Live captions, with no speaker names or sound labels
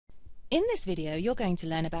In this video, you're going to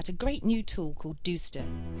learn about a great new tool called Dooster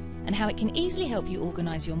and how it can easily help you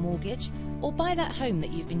organise your mortgage or buy that home that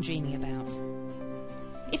you've been dreaming about.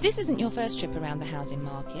 If this isn't your first trip around the housing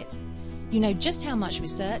market, you know just how much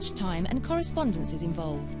research, time and correspondence is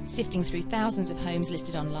involved, sifting through thousands of homes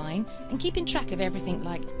listed online and keeping track of everything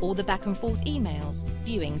like all the back and forth emails,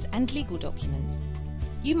 viewings and legal documents.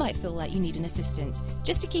 You might feel like you need an assistant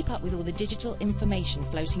just to keep up with all the digital information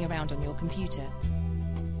floating around on your computer.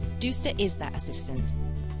 Dooster is that assistant.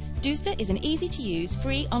 Dooster is an easy-to-use,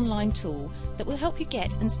 free online tool that will help you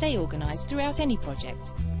get and stay organised throughout any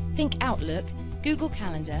project. Think Outlook, Google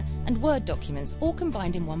Calendar and Word documents all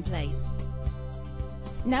combined in one place.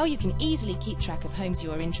 Now you can easily keep track of homes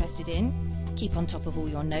you are interested in, keep on top of all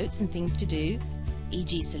your notes and things to do,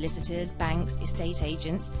 e.g. solicitors, banks, estate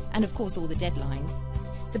agents and of course all the deadlines.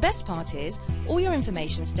 The best part is, all your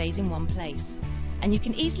information stays in one place, and you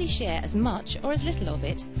can easily share as much or as little of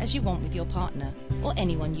it as you want with your partner or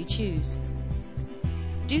anyone you choose.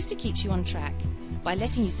 Dooster keeps you on track by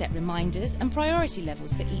letting you set reminders and priority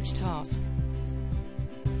levels for each task.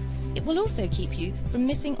 It will also keep you from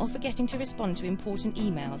missing or forgetting to respond to important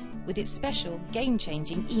emails with its special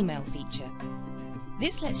game-changing email feature.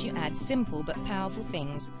 This lets you add simple but powerful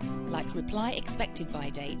things like reply expected by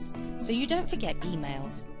dates so you don't forget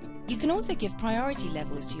emails. You can also give priority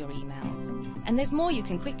levels to your emails, and there's more you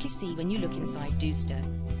can quickly see when you look inside Dooster.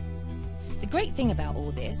 The great thing about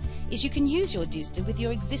all this is you can use your Dooster with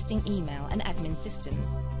your existing email and admin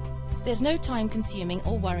systems. There's no time-consuming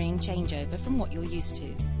or worrying changeover from what you're used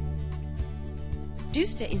to.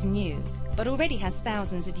 Dooster is new, but already has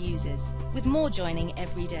thousands of users, with more joining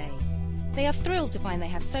every day. They are thrilled to find they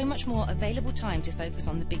have so much more available time to focus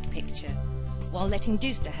on the big picture, while letting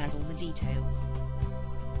Dooster handle the details.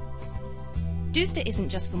 Dooster isn't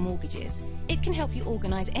just for mortgages, it can help you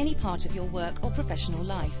organise any part of your work or professional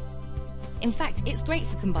life. In fact, it's great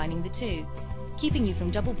for combining the two, keeping you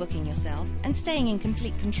from double booking yourself and staying in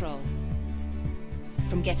complete control.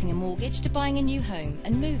 From getting a mortgage to buying a new home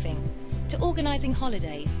and moving, to organising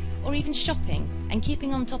holidays or even shopping and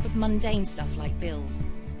keeping on top of mundane stuff like bills.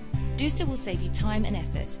 Dooster will save you time and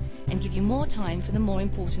effort and give you more time for the more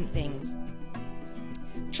important things.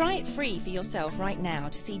 Try it free for yourself right now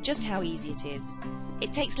to see just how easy it is.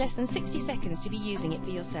 It takes less than 60 seconds to be using it for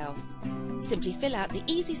yourself. Simply fill out the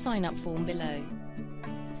easy sign-up form below.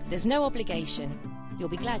 There's no obligation. You'll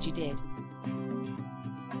be glad you did.